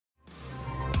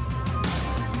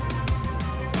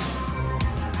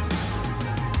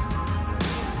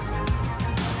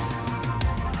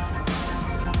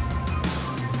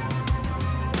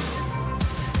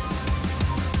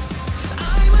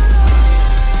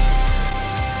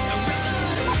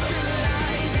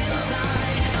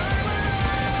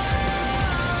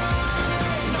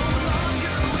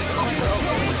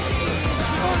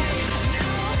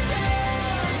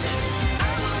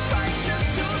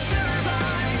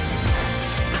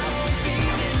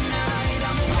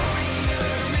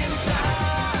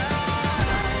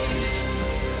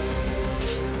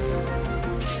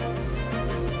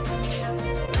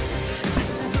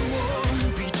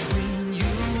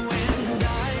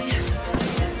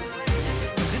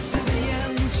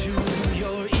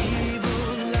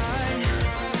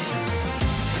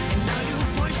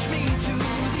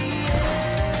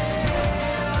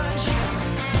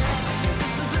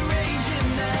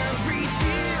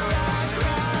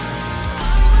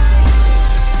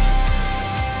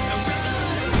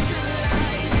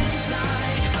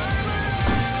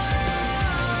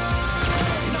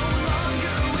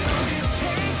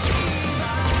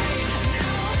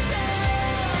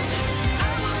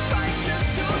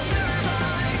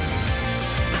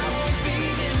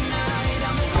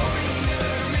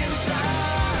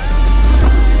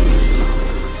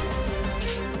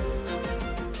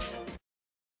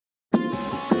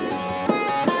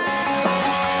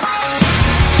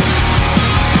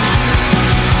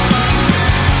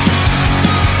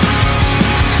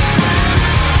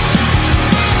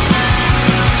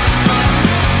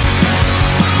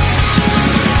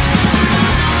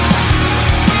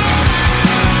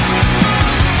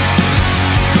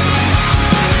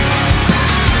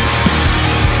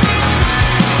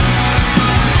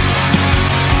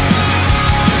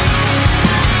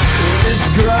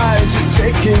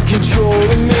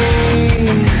controlling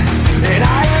me, and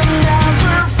I have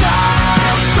never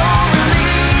felt so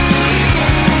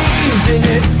relieved. And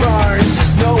it burns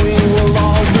just knowing we'll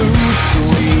all lose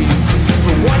sleep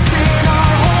for once in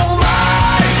our whole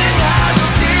lives, and now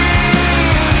you'll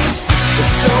see.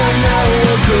 So now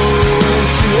we'll go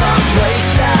to a place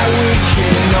that we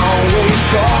can always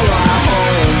call our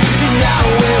home, and now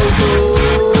we'll go.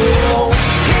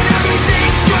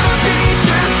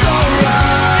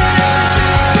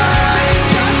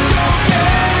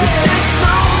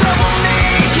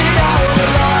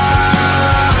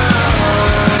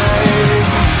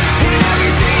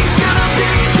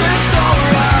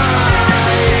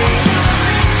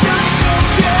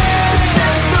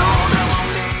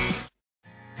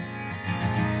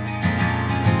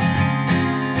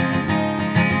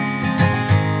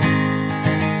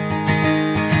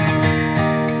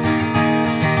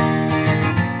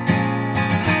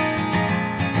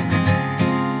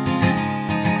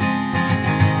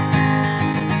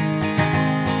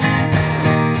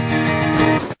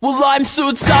 Well, I'm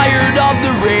so tired of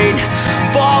the rain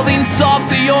falling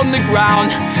softly on the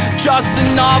ground, just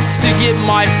enough to get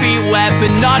my feet wet, but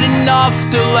not enough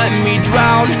to let me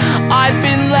drown. I've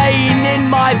been laying in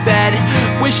my bed,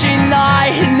 wishing I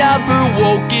had never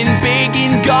woken,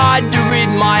 begging God to rid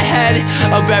my head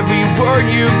of every word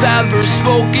you've ever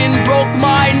spoken. Broke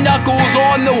my knuckles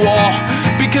on the wall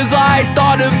because I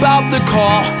thought about the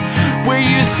call where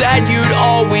you said you'd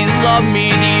always love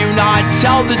me. Do you not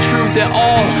tell the truth at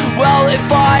all? Well, if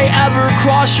I ever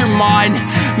cross your mind,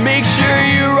 make sure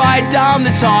you write down the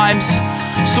times,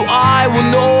 so I will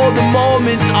know the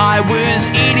moments I was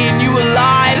eating you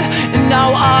alive. And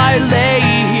now I lay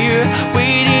here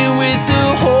waiting with the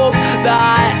hope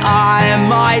that I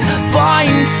might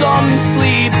find some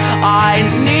sleep. I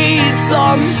need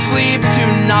some sleep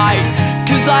tonight,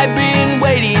 'cause I've been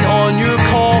waiting on your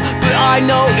call, but I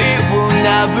know it will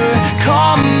never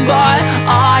come. But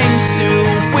I'm still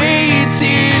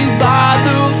waiting by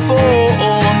the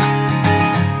phone.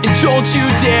 And don't you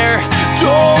dare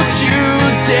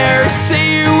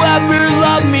say you ever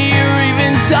loved me, or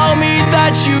even tell me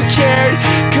that you cared,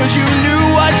 'cause you knew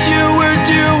what you were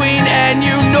doing, and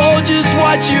you know just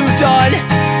what you've done.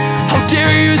 How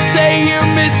dare you say you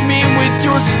miss me with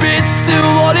your spit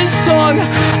still on his tongue?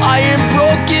 I am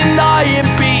broken, I am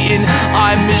beaten,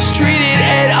 I'm mistreated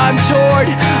and I'm torn.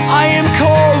 I am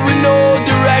cold with no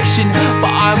direction,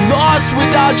 but I'm lost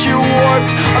without your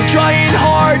warmth. I'm trying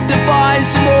hard to find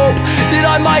some hope that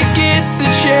I might get the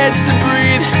chance to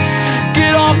breathe.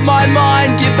 Get off my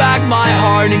mind, get back my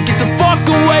heart, and get the fuck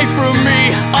away from me.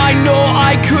 I know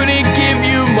I couldn't give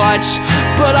you much,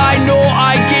 but I know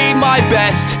I gave my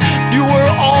best. You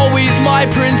were always my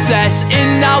princess, and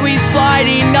now he's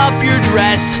sliding up your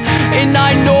dress. And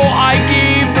I know I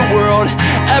gave the world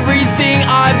everything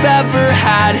I've ever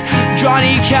had.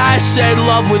 Johnny Cash said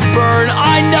love would burn,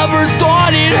 I never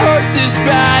thought it hurt this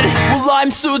bad. Well,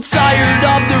 I'm so tired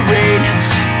of the rain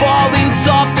falling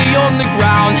softly on the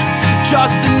ground,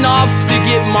 just enough to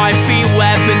get my feet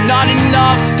wet, but not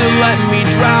enough to let me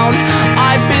drown.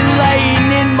 I've been laying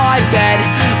in my bed,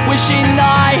 wishing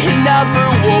I had never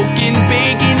woken,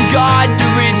 begging God to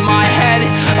rid my head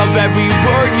of every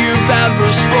word you've ever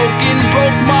spoken.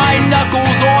 Broke my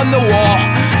knuckles on the wall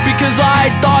because I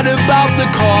thought about the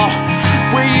call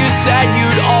where you said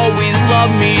you'd always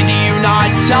love me. Do you not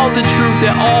tell the truth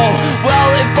at all? Well,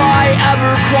 if I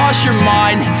ever cross your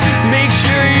mind, make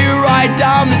sure you write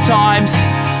down the times,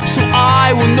 so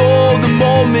I will know the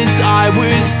moments I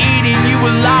was eating you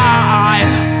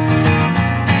alive.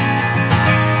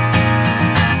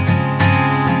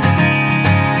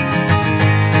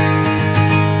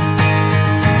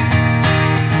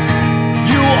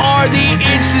 The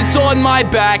itch that's on my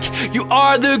back, you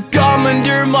are the gum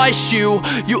under my shoe,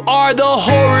 you are the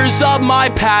horrors of my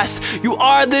past, you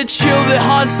are the chill that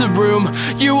haunts the room,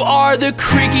 you are the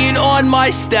creaking on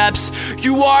my steps,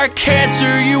 you are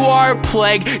cancer, you are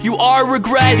plague, you are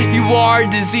regret, you are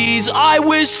disease. I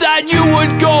wish that you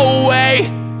would go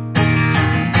away.